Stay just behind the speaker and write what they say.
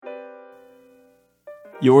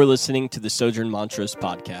You're listening to the Sojourn Montrose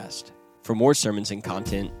podcast. For more sermons and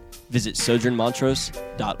content, visit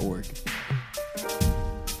sojournmontrose.org.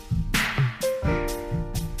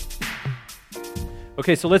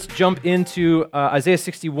 Okay, so let's jump into Isaiah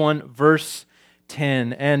 61, verse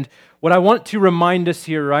 10. And what I want to remind us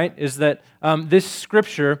here, right, is that this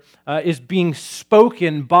scripture is being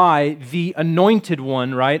spoken by the anointed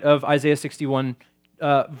one, right, of Isaiah 61,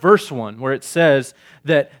 verse 1, where it says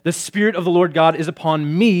that the Spirit of the Lord God is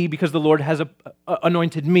upon me because the Lord has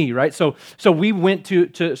anointed me, right? So we went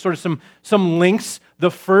to sort of some links, the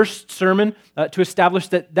first sermon, to establish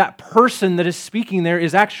that person that is speaking there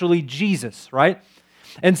is actually Jesus, right?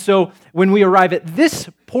 And so when we arrive at this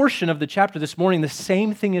portion of the chapter this morning, the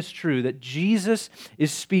same thing is true, that Jesus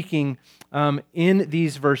is speaking in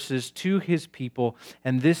these verses to his people,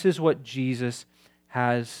 and this is what Jesus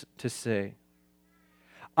has to say.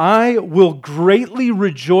 I will greatly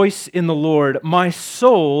rejoice in the Lord. My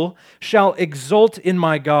soul shall exult in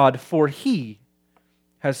my God, for he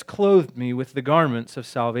has clothed me with the garments of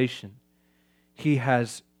salvation. He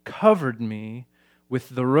has covered me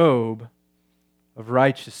with the robe of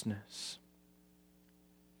righteousness.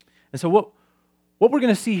 And so what we're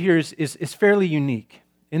going to see here is fairly unique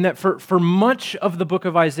in that for much of the book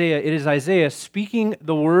of Isaiah, it is Isaiah speaking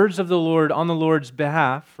the words of the Lord on the Lord's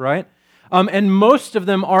behalf, right? And most of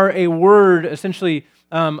them are a word, essentially,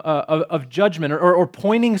 of judgment or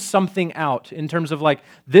pointing something out in terms of like,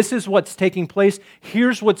 this is what's taking place,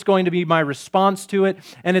 here's what's going to be my response to it,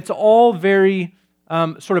 and it's all very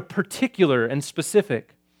sort of particular and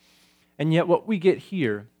specific. And yet what we get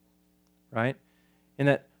here, right, in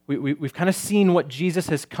that we've kind of seen what Jesus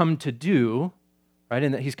has come to do, right,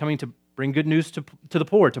 in that he's coming to bring good news to the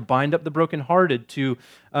poor, to bind up the brokenhearted, to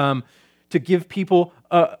give people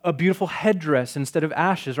a beautiful headdress instead of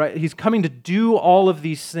ashes, right? He's coming to do all of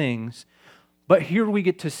these things, but here we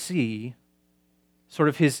get to see sort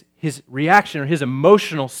of his reaction or his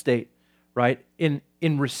emotional state, right, in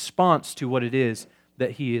response to what it is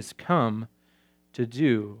that he has come to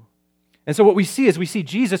do. And so what we see is we see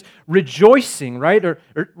Jesus rejoicing, right, or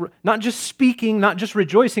not just speaking, not just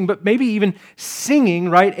rejoicing, but maybe even singing,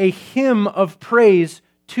 right, a hymn of praise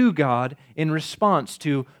to God in response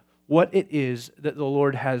to what it is that the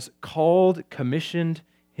Lord has called, commissioned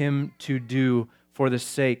him to do for the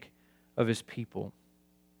sake of his people.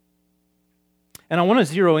 And I want to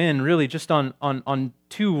zero in really just on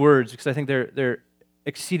two words because I think they're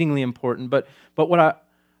exceedingly important. But what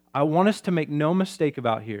I want us to make no mistake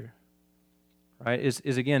about here, right, is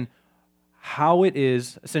again how it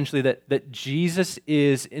is essentially that Jesus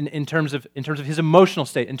is in terms of his emotional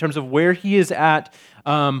state, in terms of where he is at,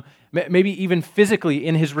 maybe even physically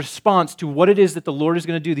in his response to what it is that the Lord is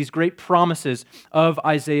going to do, these great promises of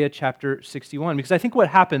Isaiah chapter 61. Because I think what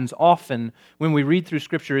happens often when we read through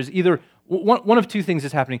Scripture is either one of two things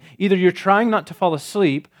is happening. Either you're trying not to fall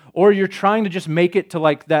asleep, or you're trying to just make it to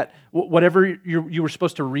like that, whatever you were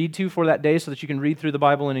supposed to read to for that day so that you can read through the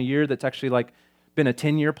Bible in a year that's actually like been a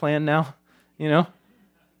 10-year plan now, you know?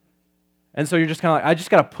 And so you're just kind of like, I just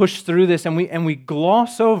got to push through this, and we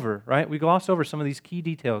gloss over, right? We gloss over some of these key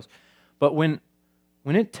details. But when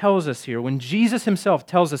it tells us here, when Jesus himself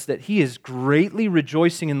tells us that he is greatly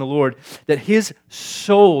rejoicing in the Lord, that his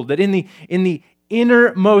soul, that in the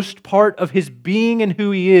innermost part of his being and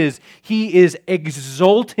who he is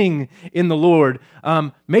exulting in the Lord.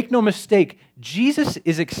 Make no mistake, Jesus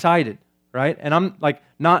is excited, right? And I'm like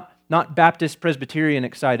not Baptist Presbyterian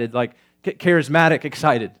excited, like charismatic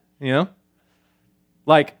excited, you know?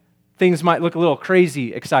 Like things might look a little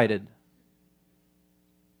crazy excited.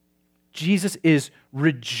 Jesus is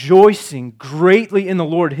rejoicing greatly in the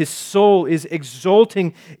Lord. His soul is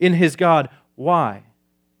exulting in his God. Why?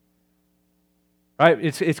 Right?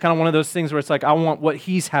 It's kind of one of those things where it's like, I want what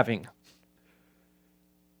he's having.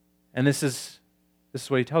 And this is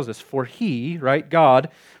what he tells us. For he, right, God,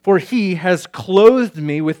 for he has clothed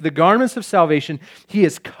me with the garments of salvation. He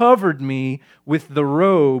has covered me with the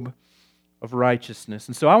robe of righteousness.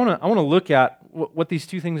 And so I want to look at what these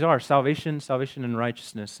two things are, salvation and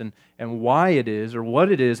righteousness, and why it is, or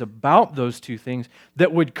what it is about those two things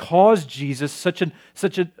that would cause Jesus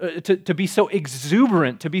to be so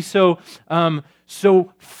exuberant, to be so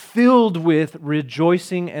filled with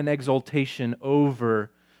rejoicing and exultation over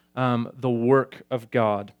the work of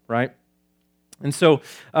God, right? And so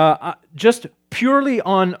just purely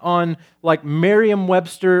on like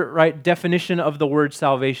Merriam-Webster, right, definition of the word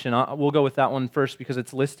salvation, we'll go with that one first because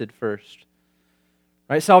it's listed first.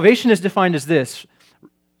 Right? Salvation is defined as this.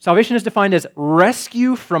 Salvation is defined as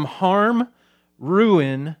rescue from harm,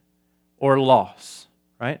 ruin, or loss,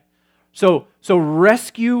 right? So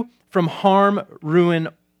rescue from harm, ruin,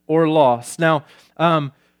 or loss. Now,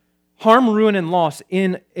 harm, ruin, and loss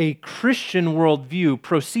in a Christian worldview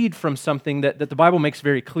proceed from something that the Bible makes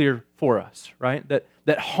very clear for us, right?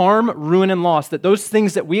 That harm, ruin, and loss, that those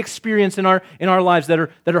things that we experience in our lives that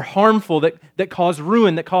are harmful, that cause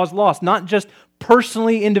ruin, that cause loss, not just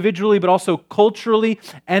personally, individually, but also culturally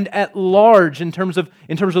and at large in terms of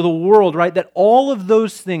the world, right? That all of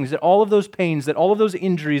those things, that all of those pains, that all of those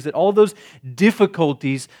injuries, that all of those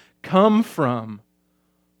difficulties come from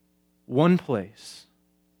one place.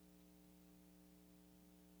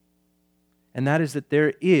 And that is that there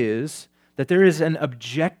is an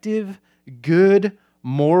objective, good,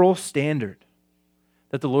 moral standard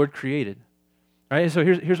that the Lord created. Right? So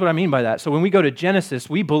here's what I mean by that. So when we go to Genesis,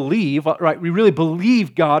 we believe, right? We really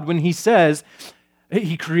believe God when He says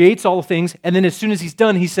He creates all things, and then as soon as He's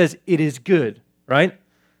done, He says it is good, right?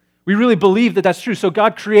 We really believe that that's true. So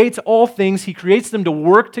God creates all things. He creates them to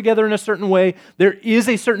work together in a certain way. There is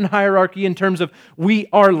a certain hierarchy in terms of we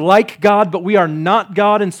are like God, but we are not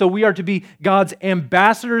God, and so we are to be God's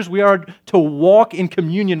ambassadors. We are to walk in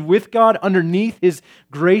communion with God underneath His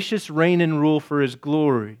gracious reign and rule for His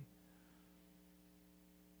glory.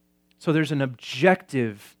 So there's an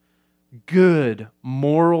objective, good,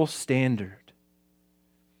 moral standard.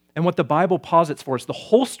 And what the Bible posits for us, the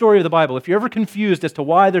whole story of the Bible, if you're ever confused as to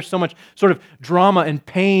why there's so much sort of drama and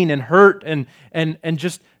pain and hurt and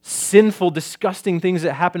just sinful, disgusting things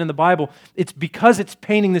that happen in the Bible, it's because it's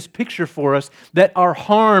painting this picture for us that our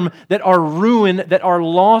harm, that our ruin, that our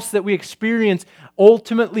loss that we experience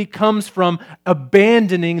ultimately comes from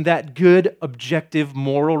abandoning that good, objective,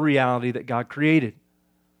 moral reality that God created.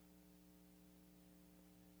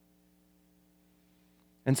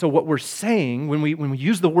 And so what we're saying when we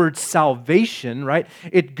use the word salvation, right,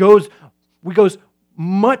 it goes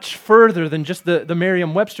much further than just the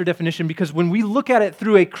Merriam-Webster definition, because when we look at it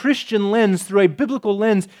through a Christian lens, through a biblical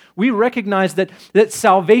lens, we recognize that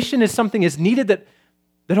salvation is something is needed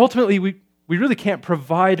that ultimately we really can't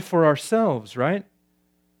provide for ourselves, right?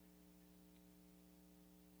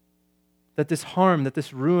 That this harm, that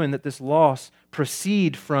this ruin, that this loss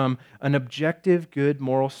proceed from an objective, good,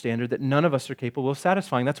 moral standard that none of us are capable of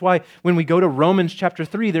satisfying. That's why when we go to Romans chapter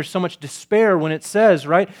 3, there's so much despair when it says,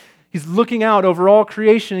 right? He's looking out over all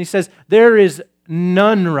creation. He says, there is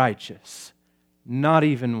none righteous, not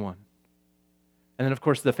even one. And then, of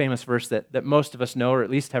course, the famous verse that most of us know, or at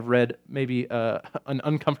least have read maybe an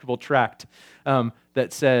uncomfortable tract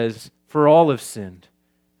that says, for all have sinned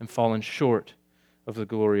and fallen short of the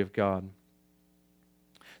glory of God.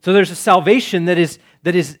 So there's a salvation that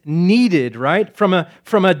is needed, right? From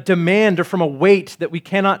a demand or from a weight that we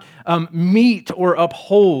cannot meet or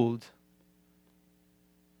uphold.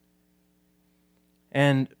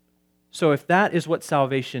 And so if that is what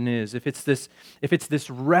salvation is, if it's this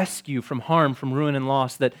rescue from harm, from ruin and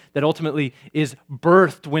loss that ultimately is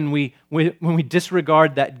birthed when we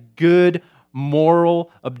disregard that good, moral,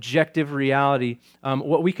 objective reality,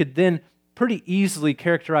 what we could then pretty easily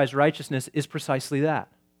characterize righteousness is precisely that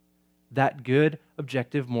good,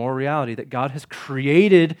 objective, moral reality, that God has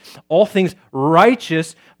created all things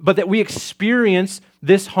righteous, but that we experience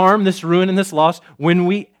this harm, this ruin, and this loss when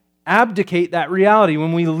we abdicate that reality,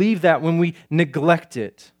 when we leave that, when we neglect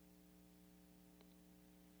it.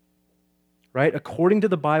 Right? According to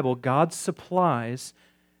the Bible, God supplies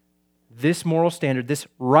this moral standard, this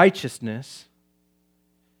righteousness.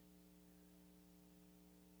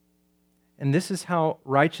 And this is how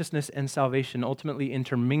righteousness and salvation ultimately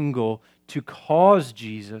intermingle to cause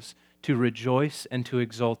Jesus to rejoice and to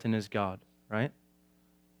exult in His God, right?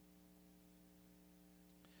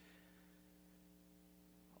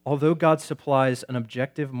 Although God supplies an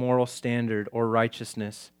objective moral standard or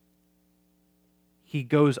righteousness, He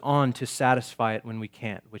goes on to satisfy it when we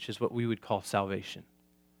can't, which is what we would call salvation.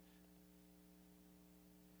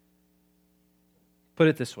 Put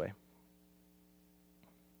it this way.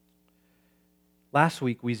 Last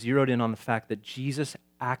week, we zeroed in on the fact that Jesus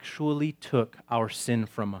actually took our sin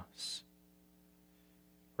from us,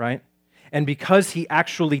 right? And because He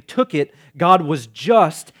actually took it, God was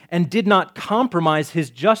just and did not compromise His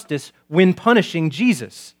justice when punishing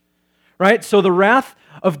Jesus, right? So the wrath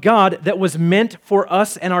of God that was meant for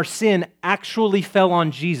us and our sin actually fell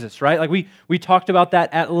on Jesus, right? Like we talked about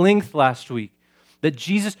that at length last week, that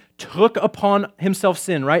Jesus took upon Himself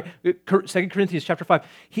sin, right? 2 Corinthians chapter 5,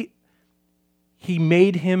 He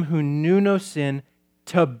made Him who knew no sin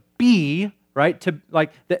to be, right? To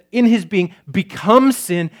like that in His being become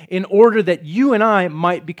sin in order that you and I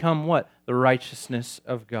might become what? The righteousness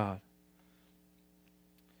of God.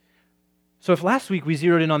 So if last week we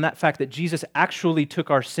zeroed in on that fact that Jesus actually took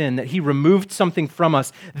our sin, that he removed something from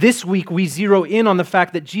us, this week we zero in on the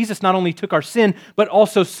fact that Jesus not only took our sin, but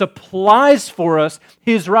also supplies for us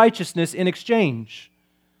his righteousness in exchange.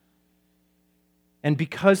 And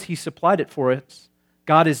because he supplied it for us,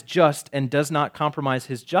 God is just and does not compromise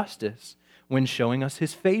his justice when showing us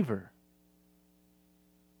his favor.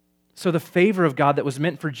 So the favor of God that was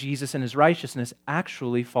meant for Jesus and his righteousness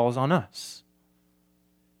actually falls on us.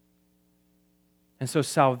 And so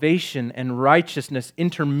salvation and righteousness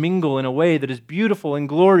intermingle in a way that is beautiful and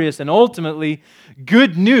glorious and ultimately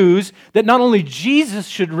good news that not only Jesus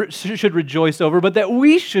should rejoice over, but that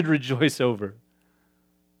we should rejoice over.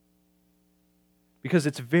 Because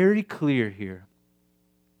it's very clear here.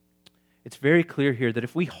 It's very clear here that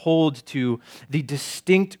if we hold to the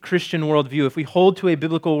distinct Christian worldview, if we hold to a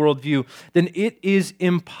biblical worldview, then it is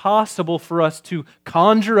impossible for us to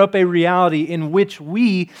conjure up a reality in which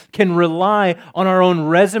we can rely on our own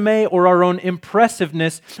resume or our own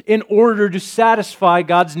impressiveness in order to satisfy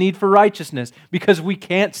God's need for righteousness, because we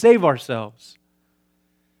can't save ourselves.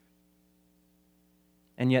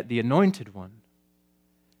 And yet the Anointed One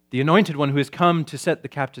who has come to set the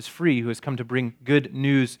captives free, who has come to bring good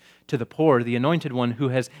news to the poor, the Anointed One who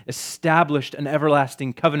has established an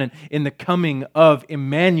everlasting covenant in the coming of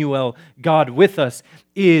Emmanuel, God with us,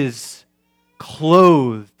 is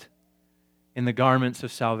clothed in the garments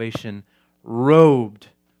of salvation, robed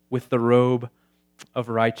with the robe of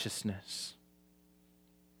righteousness.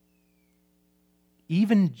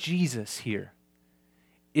 Even Jesus here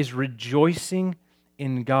is rejoicing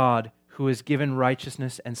in God who has given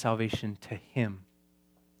righteousness and salvation to him.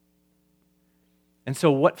 And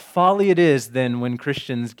so what folly it is then when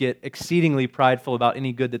Christians get exceedingly prideful about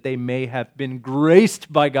any good that they may have been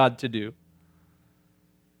graced by God to do.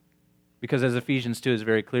 Because as Ephesians 2 is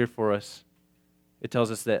very clear for us, it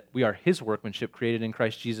tells us that we are his workmanship created in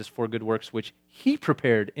Christ Jesus for good works, which he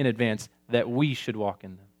prepared in advance that we should walk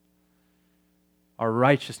in them. Our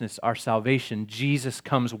righteousness, our salvation, Jesus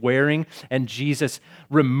comes wearing, and Jesus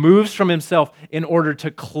removes from himself in order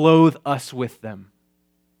to clothe us with them.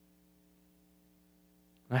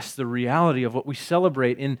 That's the reality of what we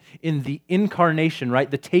celebrate in the incarnation,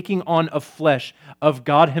 right? The taking on of flesh of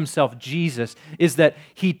God himself, Jesus, is that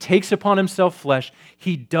he takes upon himself flesh,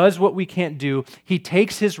 he does what we can't do, he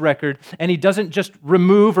takes his record, and he doesn't just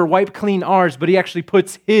remove or wipe clean ours, but he actually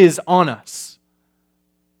puts his on us.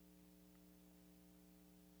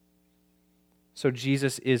 So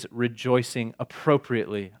Jesus is rejoicing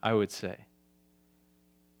appropriately, I would say.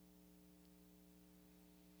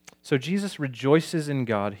 So Jesus rejoices in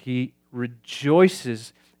God. He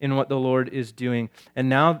rejoices in what the Lord is doing. And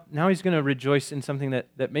now he's going to rejoice in something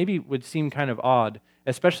that maybe would seem kind of odd,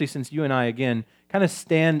 especially since you and I, again, kind of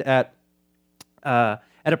stand at a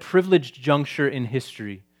privileged juncture in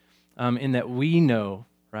history, in that we know,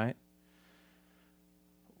 right?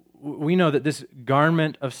 We know that this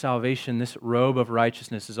garment of salvation, this robe of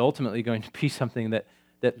righteousness, is ultimately going to be something that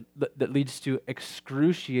leads to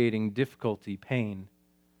excruciating difficulty, pain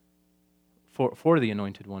for the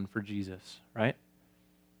Anointed One, for Jesus, right?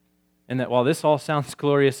 And that while this all sounds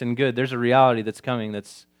glorious and good, there's a reality that's coming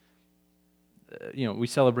that's, we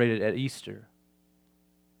celebrate it at Easter.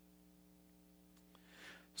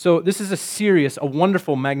 So this is a serious, a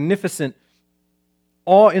wonderful, magnificent,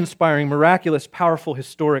 awe-inspiring, miraculous, powerful,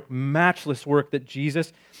 historic, matchless work that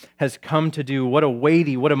Jesus has come to do. What a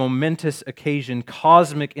weighty, what a momentous occasion,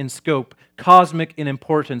 cosmic in scope, cosmic in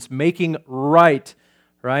importance, making right,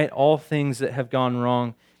 all things that have gone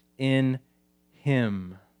wrong in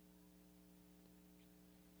him.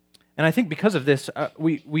 And I think because of this,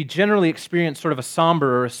 we generally experience sort of a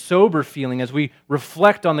somber or a sober feeling as we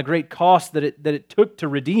reflect on the great cost that it took to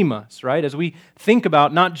redeem us, right? As we think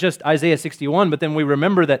about not just Isaiah 61, but then we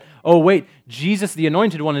remember that, oh wait, Jesus, the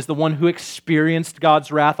Anointed One, is the one who experienced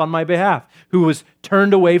God's wrath on my behalf, who was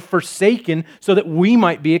turned away, forsaken, so that we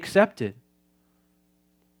might be accepted.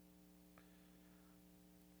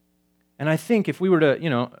 And I think if we were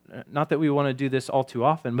to, not that we want to do this all too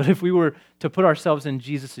often, but if we were to put ourselves in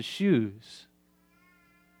Jesus' shoes,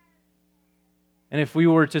 and if we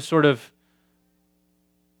were to sort of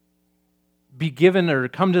be given or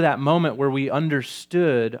come to that moment where we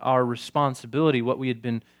understood our responsibility, what we had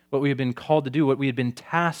been called to do, what we had been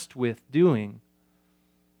tasked with doing,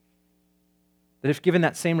 that if given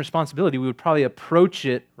that same responsibility, we would probably approach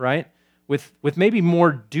it, right, with maybe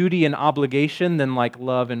more duty and obligation than like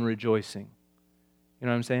love and rejoicing. You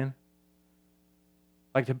know what I'm saying?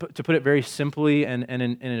 Like to put it very simply and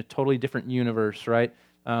in a totally different universe, right?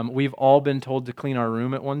 We've all been told to clean our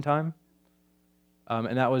room at one time.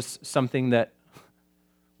 And that was something that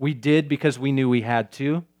We did because we knew we had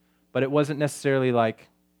to, but it wasn't necessarily like,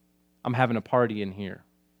 I'm having a party in here,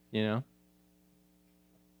 you know?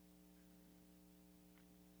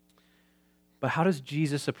 But how does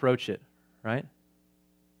Jesus approach it, right?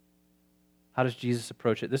 How does Jesus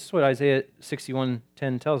approach it? This is what Isaiah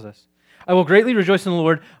 61:10 tells us. I will greatly rejoice in the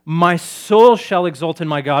Lord. My soul shall exult in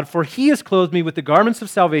my God, for he has clothed me with the garments of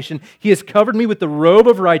salvation. He has covered me with the robe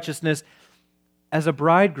of righteousness, as a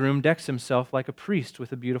bridegroom decks himself like a priest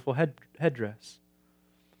with a beautiful headdress,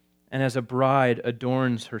 and as a bride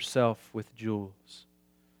adorns herself with jewels.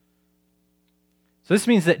 So this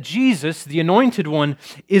means that Jesus, the Anointed One,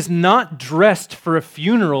 is not dressed for a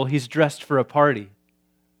funeral, he's dressed for a party.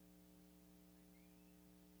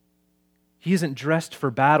 He isn't dressed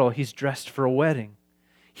for battle, he's dressed for a wedding.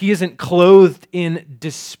 He isn't clothed in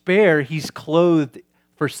despair, he's clothed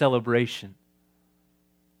for celebration.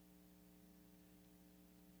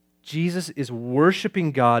 Jesus is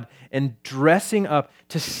worshiping God and dressing up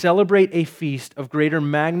to celebrate a feast of greater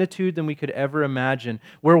magnitude than we could ever imagine.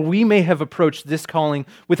 Where we may have approached this calling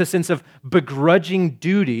with a sense of begrudging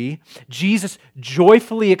duty, Jesus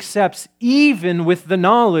joyfully accepts even with the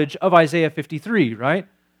knowledge of Isaiah 53, right?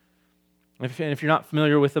 And if you're not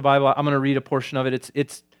familiar with the Bible, I'm going to read a portion of it.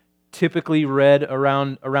 It's typically read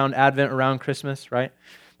around Advent, around Christmas, right?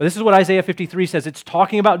 But this is what Isaiah 53 says. It's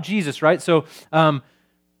talking about Jesus, right? So,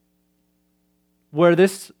 where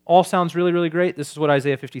this all sounds really, really great, this is what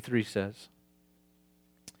Isaiah 53 says.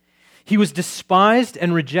 He was despised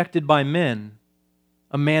and rejected by men,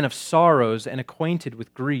 a man of sorrows and acquainted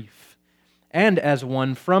with grief, and as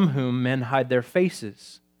one from whom men hide their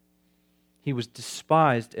faces. He was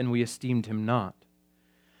despised, and we esteemed him not.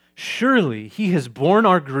 Surely he has borne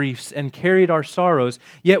our griefs and carried our sorrows,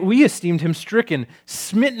 yet we esteemed him stricken,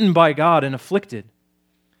 smitten by God, and afflicted.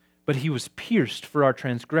 But he was pierced for our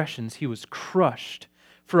transgressions, he was crushed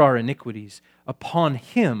for our iniquities. Upon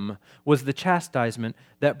him was the chastisement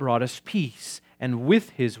that brought us peace, and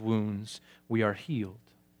with his wounds we are healed.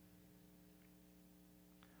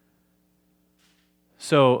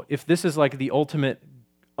 So, if this is like the ultimate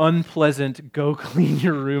unpleasant, go clean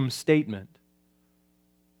your room statement,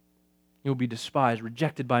 you'll be despised,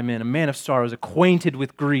 rejected by men, a man of sorrows, acquainted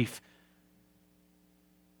with grief.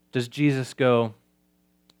 Does Jesus go,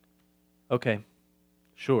 okay,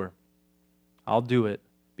 sure, I'll do it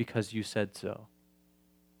because you said so?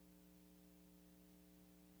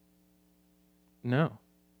 No.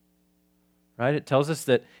 Right? It tells us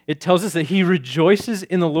that he rejoices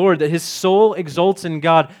in the Lord, that his soul exults in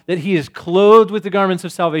God, that he is clothed with the garments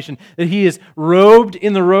of salvation, that he is robed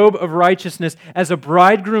in the robe of righteousness, as a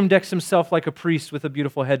bridegroom decks himself like a priest with a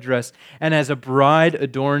beautiful headdress, and as a bride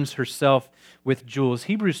adorns herself with jewels.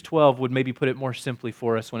 Hebrews 12 would maybe put it more simply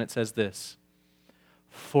for us when it says this: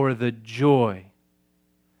 For the joy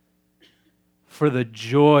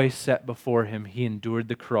set before him, he endured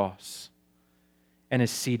the cross and is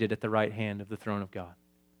seated at the right hand of the throne of God.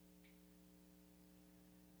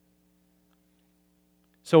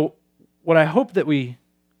 So, what I hope that we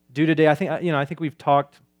do today, I think we've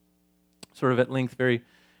talked sort of at length, very,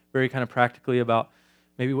 very kind of practically about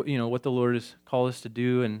maybe what the Lord has called us to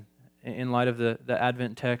do, and in light of the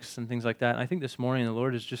Advent texts and things like that. And I think this morning the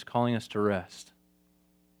Lord is just calling us to rest.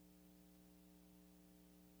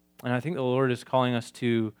 And I think the Lord is calling us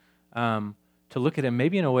to look at him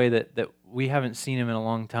maybe in a way that we haven't seen him in a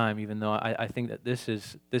long time, even though I think that this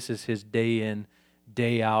is his day in,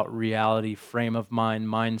 day out reality, frame of mind,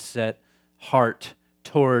 mindset, heart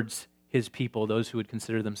towards his people, those who would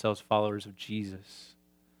consider themselves followers of Jesus.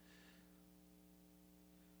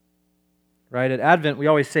 Right? At Advent, we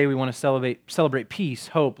always say we want to celebrate peace,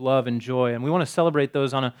 hope, love, and joy, and we want to celebrate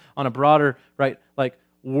those on a broader, right, like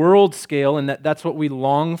world scale, and that's what we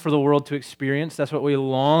long for the world to experience. That's what we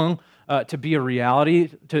long to be a reality,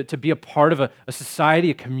 to be a part of a society,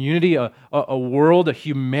 a community, a world, a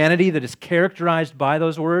humanity that is characterized by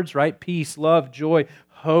those words, right? Peace, love, joy,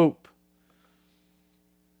 hope.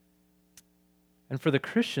 And for the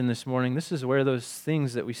Christian this morning, this is where those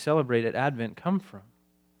things that we celebrate at Advent come from.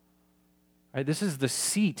 Right? This is the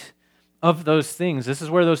seat of those things. This is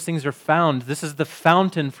where those things are found. This is the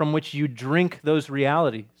fountain from which you drink those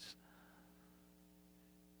realities.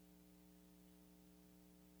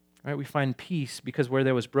 Right? We find peace because where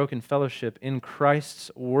there was broken fellowship, in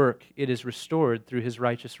Christ's work, it is restored through his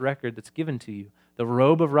righteous record that's given to you. The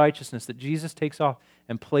robe of righteousness that Jesus takes off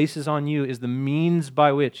and places on you is the means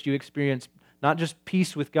by which you experience not just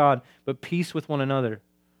peace with God, but peace with one another.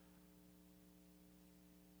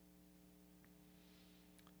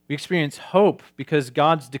 We experience hope because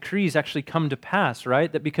God's decrees actually come to pass,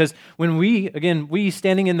 right? That because when we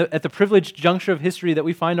standing at the privileged juncture of history that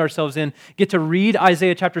we find ourselves in, get to read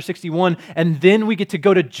Isaiah chapter 61, and then we get to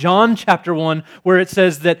go to John chapter 1, where it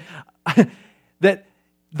says that, that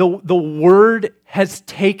the Word has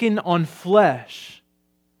taken on flesh.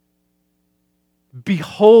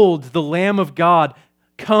 Behold, the Lamb of God,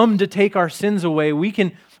 come to take our sins away. We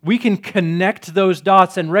can connect those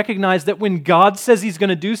dots and recognize that when God says He's going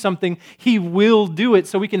to do something, He will do it.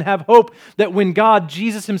 So we can have hope that when God,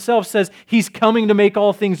 Jesus Himself, says He's coming to make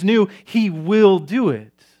all things new, He will do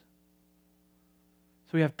it.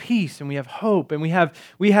 So we have peace and we have hope and we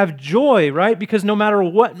have joy, right? Because no matter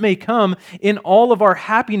what may come, in all of our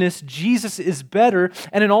happiness, Jesus is better,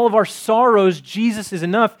 and in all of our sorrows, Jesus is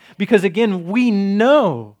enough. Because again, we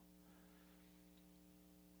know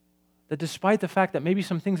that despite the fact that maybe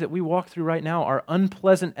some things that we walk through right now are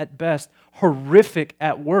unpleasant at best, horrific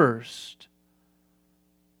at worst,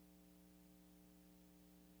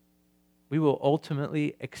 we will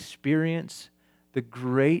ultimately experience the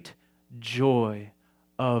great joy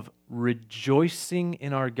of rejoicing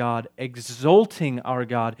in our God, exalting our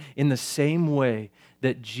God in the same way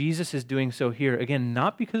that Jesus is doing so here. Again,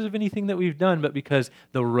 not because of anything that we've done, but because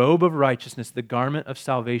the robe of righteousness, the garment of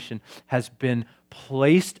salvation, has been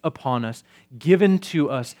placed upon us, given to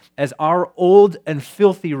us as our old and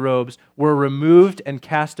filthy robes were removed and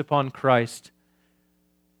cast upon Christ,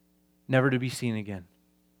 never to be seen again.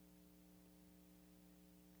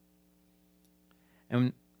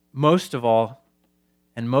 And most of all,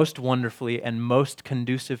 and most wonderfully and most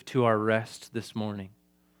conducive to our rest this morning,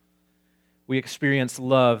 we experience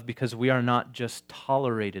love because we are not just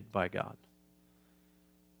tolerated by God,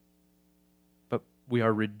 but we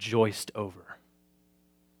are rejoiced over.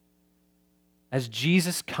 As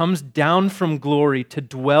Jesus comes down from glory to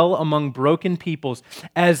dwell among broken peoples,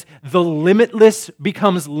 as the limitless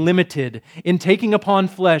becomes limited in taking upon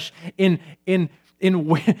flesh, in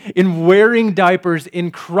wearing diapers,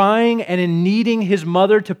 in crying and in needing His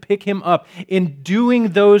mother to pick Him up, in doing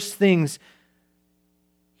those things,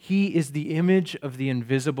 He is the image of the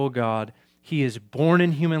invisible God. He is born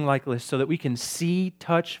in human likeness so that we can see,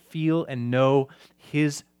 touch, feel, and know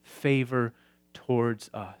His favor towards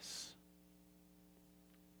us.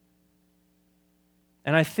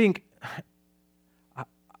 And I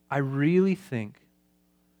really think,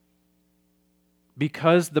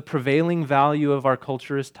 because the prevailing value of our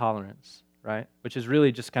culture is tolerance, right? Which is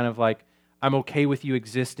really just kind of like, I'm okay with you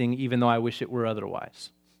existing even though I wish it were otherwise.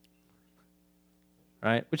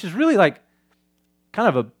 Right? Which is really like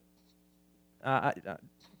kind of I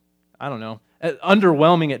don't know,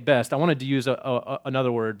 underwhelming at best. I wanted to use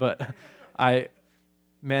another word, but I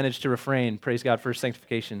managed to refrain. Praise God for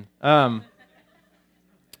sanctification.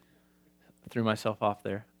 Threw myself off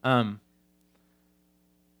there.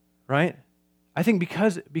 Right? I think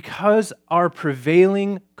because our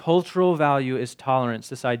prevailing cultural value is tolerance,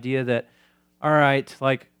 this idea that, all right,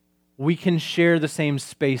 like, we can share the same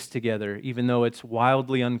space together, even though it's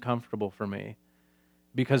wildly uncomfortable for me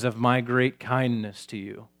because of my great kindness to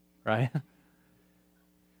you, right?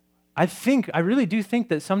 I really do think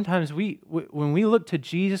that sometimes when we look to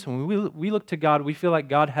Jesus, when we look to God, we feel like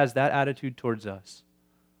God has that attitude towards us.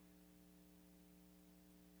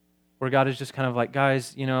 Where God is just kind of like,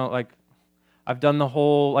 guys, like, I've done the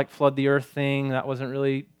whole, like, flood the earth thing. That wasn't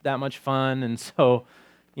really that much fun. And so,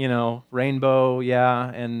 rainbow, yeah,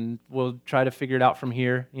 and we'll try to figure it out from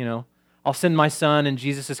here, I'll send my son, and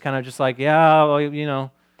Jesus is kind of just like, yeah,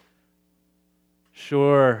 well,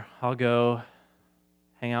 sure, I'll go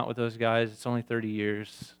hang out with those guys. It's only 30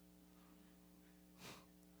 years.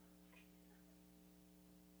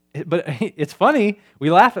 But it's funny.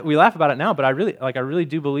 We laugh about it now, but I really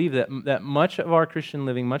do believe that much of our Christian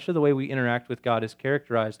living, much of the way we interact with God is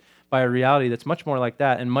characterized by a reality that's much more like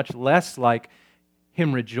that and much less like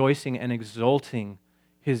Him rejoicing and exalting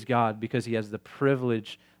His God because He has the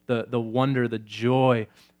privilege, the wonder, the joy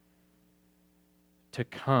to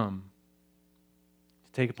come,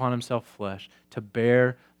 to take upon Himself flesh, to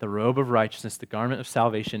bear the robe of righteousness, the garment of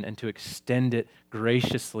salvation, and to extend it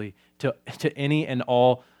graciously to any and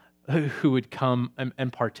all who would come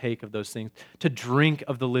and partake of those things, to drink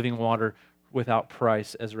of the living water without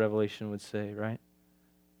price, as Revelation would say, right?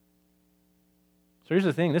 So here's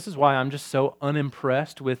the thing. This is why I'm just so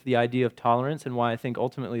unimpressed with the idea of tolerance, and why I think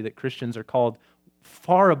ultimately that Christians are called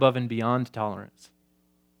far above and beyond tolerance,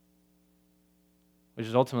 which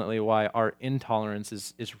is ultimately why our intolerance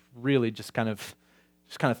is really just kind of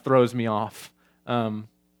throws me off. But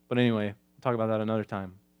anyway, we'll talk about that another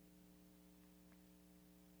time.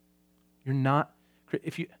 You're not,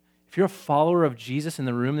 if if you're a follower of Jesus in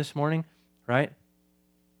the room this morning, right?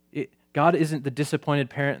 God isn't the disappointed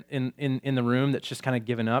parent in the room that's just kind of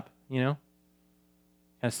given up, kind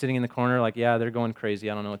of sitting in the corner like, yeah, they're going crazy.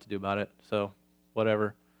 I don't know what to do about it, so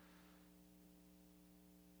whatever.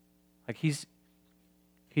 Like he's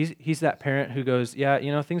that parent who goes,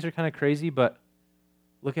 yeah, things are kind of crazy, but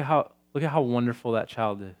look at how wonderful that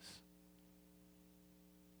child is.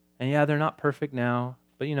 And yeah, they're not perfect now,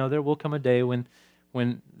 but there will come a day when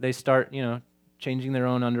they start, changing their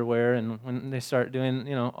own underwear, and when they start doing,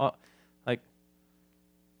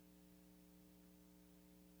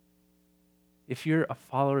 if you're a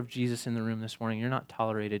follower of Jesus in the room this morning, you're not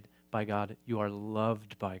tolerated by God, you are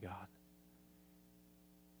loved by God.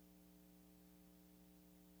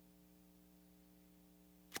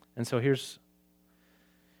 And so here's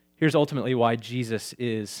ultimately why Jesus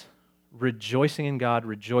is rejoicing in God,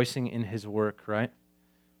 rejoicing in his work, right?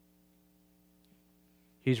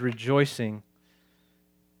 He's rejoicing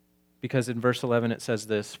because in verse 11 it says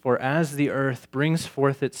this, "For as the earth brings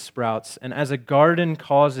forth its sprouts, and as a garden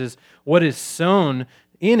causes what is sown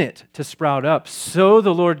in it to sprout up, so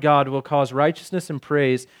the Lord God will cause righteousness and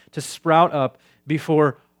praise to sprout up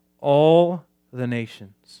before all the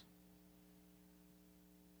nations."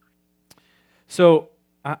 So,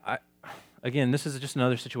 again, this is just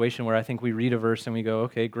another situation where I think we read a verse and we go,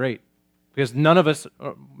 okay, great. Because none of us,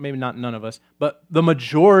 or maybe not none of us, but the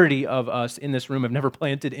majority of us in this room have never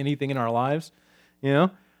planted anything in our lives,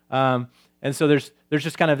 And so there's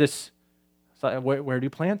just kind of this, where do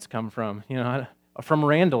plants come from? From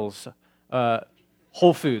Randall's,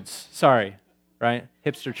 Whole Foods, right?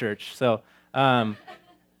 Hipster church. So, right?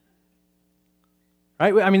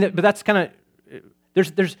 I mean, but that's kind of,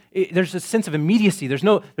 there's a sense of immediacy. There's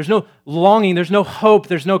no longing. There's no hope.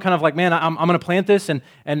 There's no kind of like, man, I'm going to plant this, and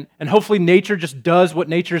hopefully nature just does what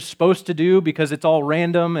nature's supposed to do because it's all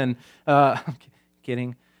random. And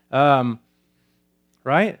kidding,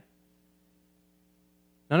 right?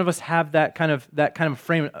 None of us have that kind of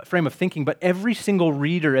frame of thinking. But every single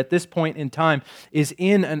reader at this point in time is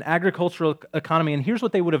in an agricultural economy, and here's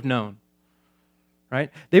what they would have known. Right?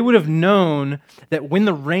 They would have known that when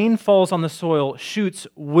the rain falls on the soil, shoots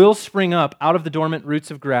will spring up out of the dormant roots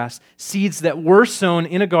of grass. Seeds that were sown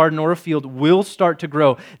in a garden or a field will start to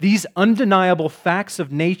grow. These undeniable facts of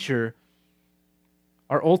nature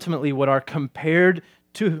are ultimately what are compared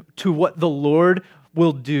to what the Lord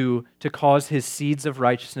will do to cause his seeds of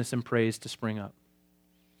righteousness and praise to spring up.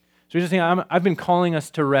 So here's the thing, I've been calling us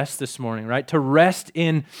to rest this morning, right? To rest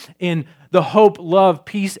in the hope, love,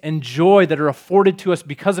 peace, and joy that are afforded to us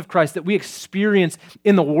because of Christ, that we experience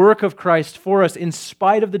in the work of Christ for us, in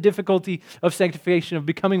spite of the difficulty of sanctification, of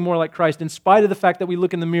becoming more like Christ, in spite of the fact that we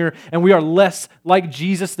look in the mirror and we are less like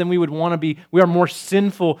Jesus than we would want to be. We are more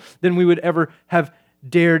sinful than we would ever have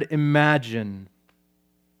dared imagine.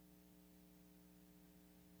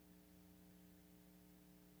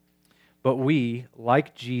 But we,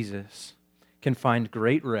 like Jesus, can find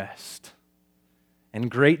great rest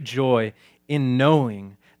and great joy in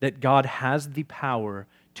knowing that God has the power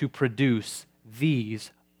to produce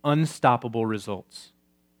these unstoppable results.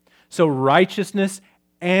 So righteousness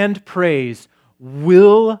and praise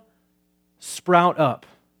will sprout up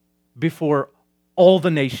before all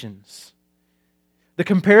the nations. The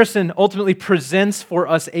comparison ultimately presents for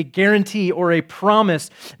us a guarantee or a promise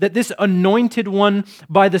that this anointed one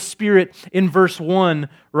by the Spirit in verse 1,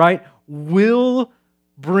 right, will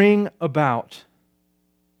bring about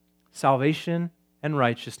salvation and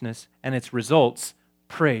righteousness, and its results,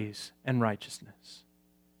 praise and righteousness.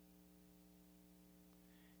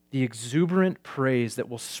 The exuberant praise that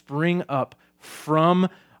will spring up from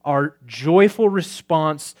our joyful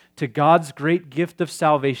response to God's great gift of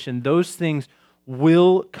salvation, those things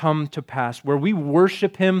will come to pass, where we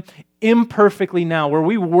worship Him imperfectly now, where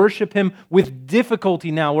we worship Him with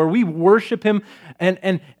difficulty now, where we worship Him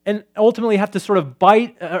and ultimately have to sort of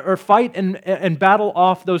fight and battle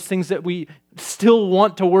off those things that we still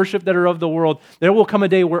want to worship that are of the world. There will come a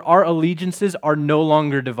day where our allegiances are no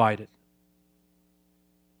longer divided.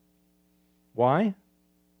 Why?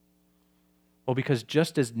 Well, because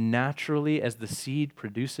just as naturally as the seed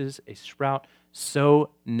produces a sprout,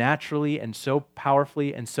 so naturally and so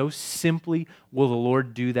powerfully and so simply will the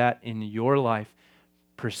Lord do that in your life,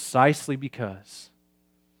 precisely because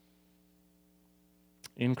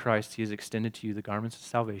in Christ He has extended to you the garments of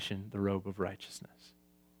salvation, the robe of righteousness.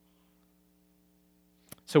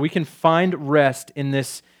 So we can find rest in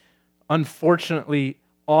this, unfortunately,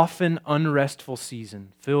 often unrestful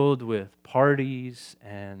season filled with parties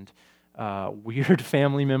and weird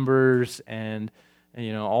family members and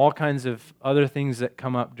all kinds of other things that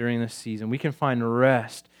come up during this season. We can find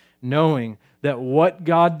rest knowing that what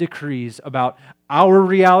God decrees about our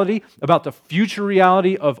reality, about the future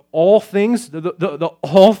reality of all things, the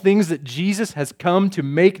all things that Jesus has come to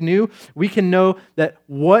make new, we can know that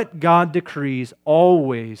what God decrees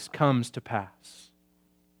always comes to pass.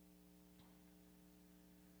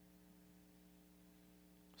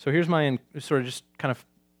 So here's my sort of just kind of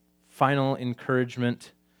final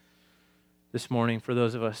encouragement this morning for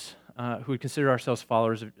those of us who would consider ourselves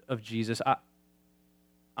followers of Jesus.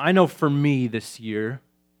 I know for me this year,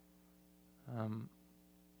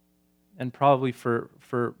 and probably for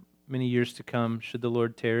many years to come, should the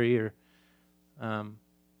Lord tarry or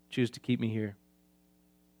choose to keep me here,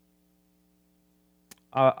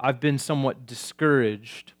 I've been somewhat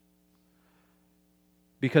discouraged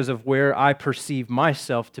because of where I perceive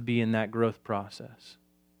myself to be in that growth process.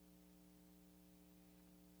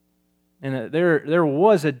 And there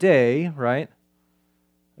was a day, right?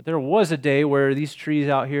 There was a day where these trees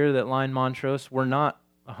out here that line Montrose were not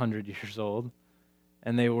 100 years old,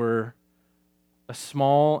 and they were a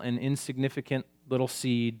small and insignificant little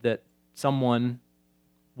seed that someone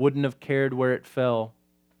wouldn't have cared where it fell,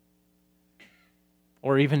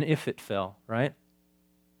 or even if it fell, right?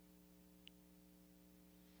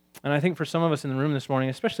 And I think for some of us in the room this morning,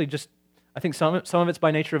 especially just, I think some of it's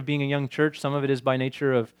by nature of being a young church, some of it is by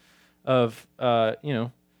nature of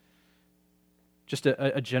just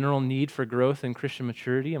a general need for growth in Christian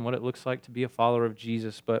maturity and what it looks like to be a follower of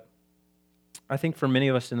Jesus. But I think for many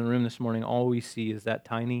of us in the room this morning, all we see is that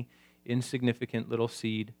tiny, insignificant little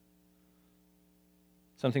seed,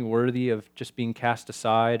 something worthy of just being cast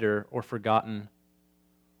aside or forgotten.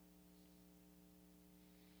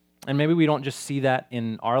 And maybe we don't just see that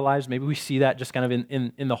in our lives. Maybe we see that just kind of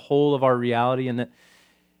in the whole of our reality, and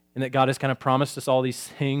that God has kind of promised us all these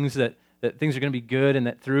things, that things are going to be good, and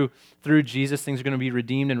that through Jesus things are going to be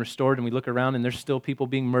redeemed and restored. And we look around and there's still people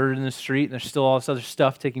being murdered in the street, and there's still all this other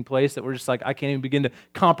stuff taking place that we're just like, I can't even begin to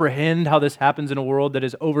comprehend how this happens in a world that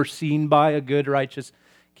is overseen by a good, righteous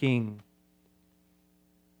king.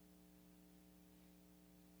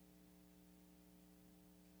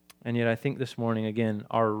 And yet I think this morning, again,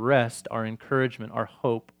 our rest, our encouragement, our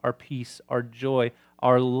hope, our peace, our joy,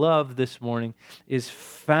 our love this morning is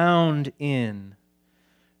found in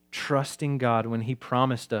trusting God when He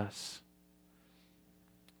promised us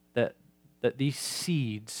that these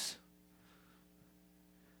seeds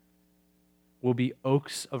will be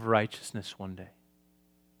oaks of righteousness one day.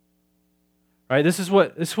 Right? This is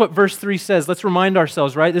what verse 3 says. Let's remind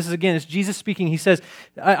ourselves, right? It's Jesus speaking. He says,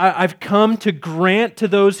 I've come to grant to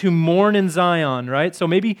those who mourn in Zion, right? So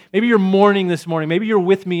maybe you're mourning this morning. Maybe you're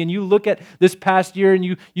with me and you look at this past year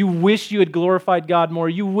and you wish you had glorified God more.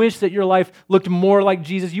 You wish that your life looked more like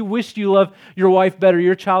Jesus. You wish you loved your wife better,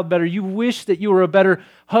 your child better. You wish that you were a better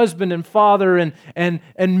husband and father and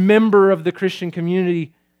member of the Christian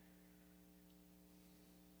community.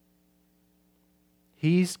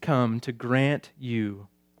 He's come to grant you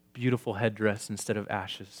beautiful headdress instead of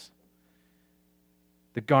ashes,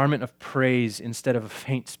 the garment of praise instead of a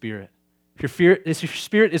faint spirit. If your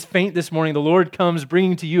spirit is faint this morning, the Lord comes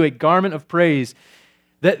bringing to you a garment of praise,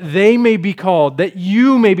 that they may be called, that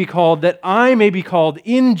you may be called, that I may be called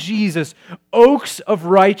in Jesus, oaks of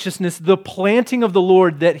righteousness, the planting of the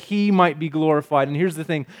Lord, that He might be glorified. And here's the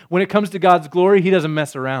thing, when it comes to God's glory, He doesn't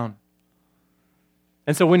mess around.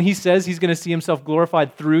 And so when He says He's going to see Himself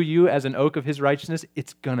glorified through you as an oak of His righteousness,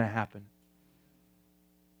 it's going to happen.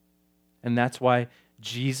 And that's why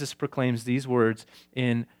Jesus proclaims these words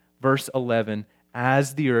in verse 11,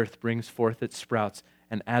 as the earth brings forth its sprouts,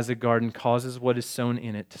 and as a garden causes what is sown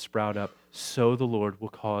in it to sprout up, so the Lord will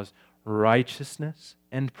cause righteousness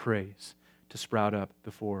and praise to sprout up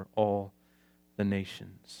before all the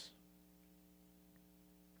nations.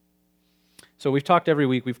 So we've talked every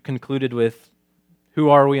week, we've concluded with who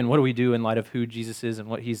are we and what do we do in light of who Jesus is and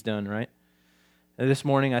what He's done, right? And this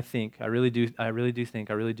morning, I really do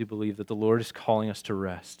believe that the Lord is calling us to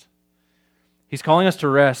rest. He's calling us to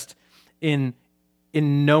rest in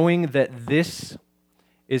knowing that this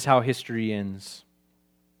is how history ends.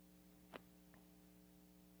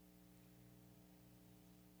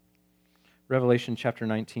 Revelation chapter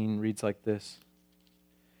 19 reads like this.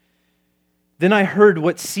 Then I heard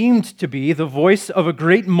what seemed to be the voice of a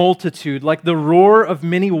great multitude, like the roar of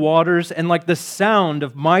many waters and like the sound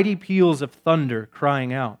of mighty peals of thunder,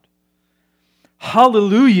 crying out,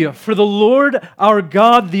 Hallelujah, for the Lord our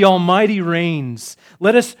God, the Almighty reigns.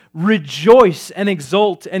 Let us rejoice and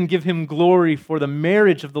exult and give Him glory, for the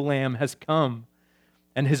marriage of the Lamb has come,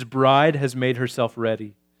 and His bride has made herself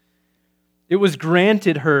ready. It was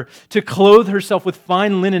granted her to clothe herself with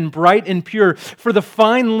fine linen, bright and pure, for the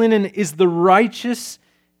fine linen is the righteous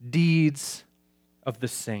deeds of the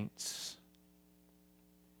saints.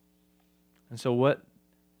 And so what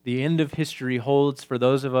the end of history holds for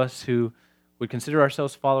those of us who would consider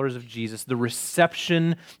ourselves followers of Jesus, the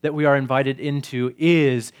reception that we are invited into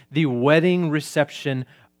is the wedding reception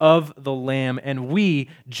of the Lamb. And we,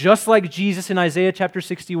 just like Jesus in Isaiah chapter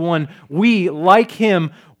 61, we, like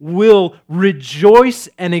him, will rejoice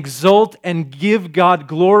and exult and give God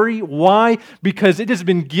glory. Why? Because it has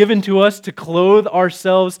been given to us to clothe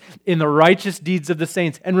ourselves in the righteous deeds of the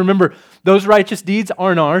saints. And remember, those righteous deeds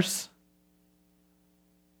aren't ours.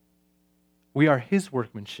 We are his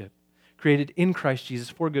workmanship, created in Christ Jesus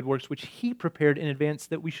for good works, which he prepared in advance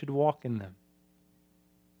that we should walk in them.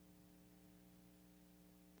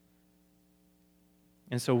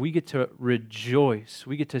 And so we get to rejoice.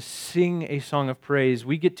 We get to sing a song of praise.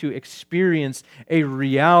 We get to experience a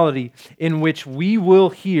reality in which we will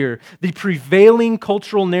hear the prevailing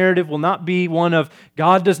cultural narrative will not be one of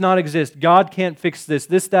God does not exist, God can't fix this,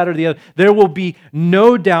 that, or the other. There will be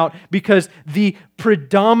no doubt because the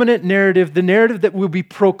predominant narrative, the narrative that will be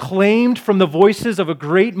proclaimed from the voices of a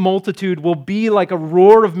great multitude will be like a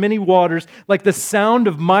roar of many waters, like the sound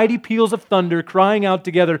of mighty peals of thunder crying out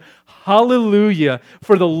together, hallelujah,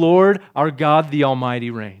 for the Lord our God the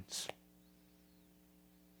Almighty reigns.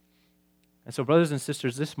 And so, brothers and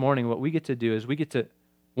sisters, this morning what we get to do is we get to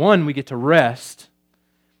rest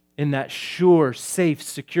in that sure, safe,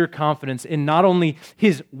 secure confidence in not only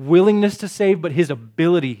his willingness to save, but his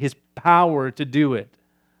ability, his power to do it.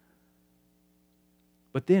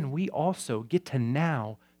 But then we also get to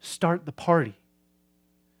now start the party.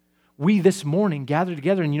 We this morning gather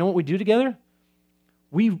together, and you know what we do together?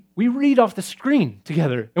 We read off the screen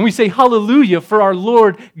together, and we say, hallelujah, for our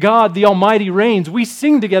Lord God the Almighty reigns. We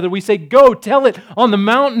sing together. We say, go tell it on the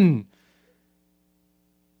mountain.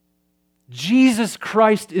 Jesus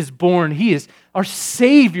Christ is born. He is our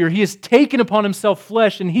Savior. He has taken upon himself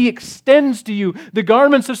flesh, and he extends to you the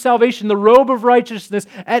garments of salvation, the robe of righteousness,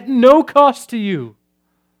 at no cost to you,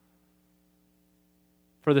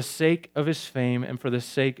 for the sake of his fame and for the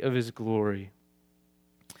sake of his glory.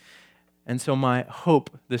 And so my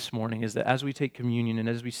hope this morning is that as we take communion and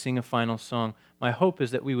as we sing a final song, my hope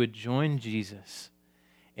is that we would join Jesus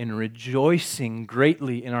in rejoicing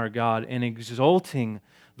greatly in our God and exalting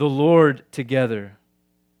the Lord together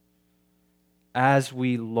as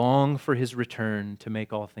we long for his return to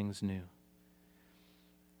make all things new,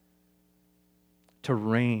 to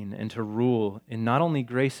reign and to rule in not only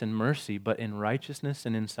grace and mercy, but in righteousness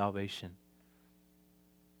and in salvation.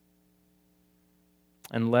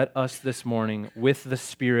 And let us this morning, with the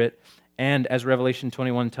Spirit, and as Revelation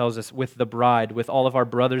 21 tells us, with the bride, with all of our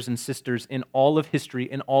brothers and sisters in all of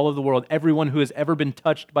history, in all of the world, everyone who has ever been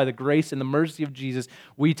touched by the grace and the mercy of Jesus,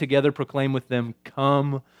 we together proclaim with them,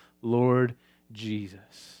 come, Lord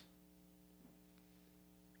Jesus.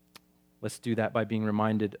 Let's do that by being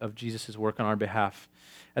reminded of Jesus' work on our behalf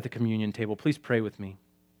at the communion table. Please pray with me.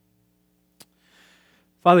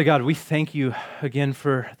 Father God, we thank you again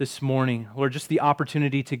for this morning. Lord, just the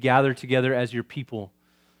opportunity to gather together as your people.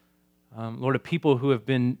 Lord, a people who have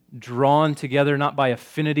been drawn together not by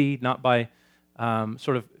affinity, not by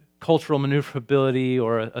sort of cultural maneuverability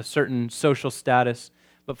or a certain social status,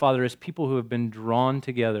 but Father, as people who have been drawn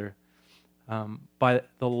together by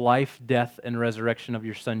the life, death, and resurrection of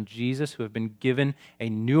your Son Jesus, who have been given a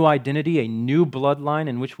new identity, a new bloodline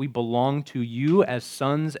in which we belong to you as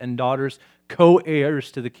sons and daughters,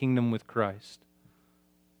 co-heirs to the kingdom with Christ.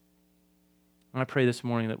 And I pray this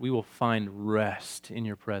morning that we will find rest in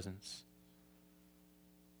your presence.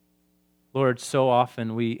 Lord, so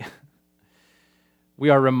often we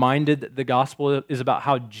are reminded that the gospel is about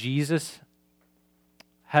how Jesus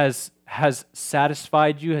has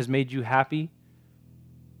satisfied you, has made you happy,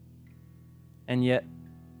 and yet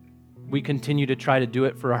we continue to try to do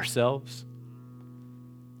it for ourselves.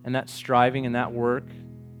 And that striving and that work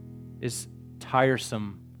is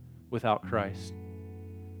tiresome without Christ,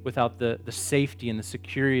 without the safety and the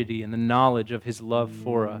security and the knowledge of his love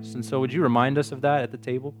for us. And so would you remind us of that at the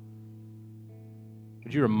table?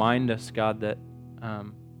 Would you remind us, God, that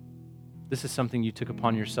this is something you took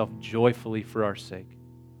upon yourself joyfully for our sake?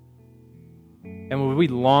 And would we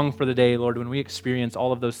long for the day, Lord, when we experience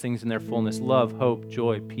all of those things in their fullness, love, hope,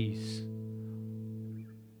 joy, peace,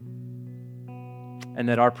 and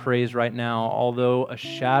that our praise right now, although a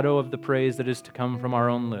shadow of the praise that is to come from our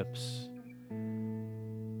own lips,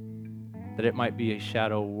 that it might be a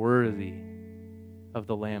shadow worthy of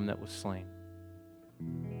the Lamb that was slain.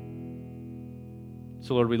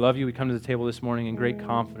 So, Lord, we love you. We come to the table this morning in great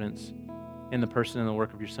confidence in the person and the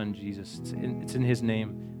work of your Son, Jesus. It's in his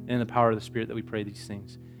name and in the power of the Spirit that we pray these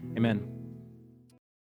things. Amen.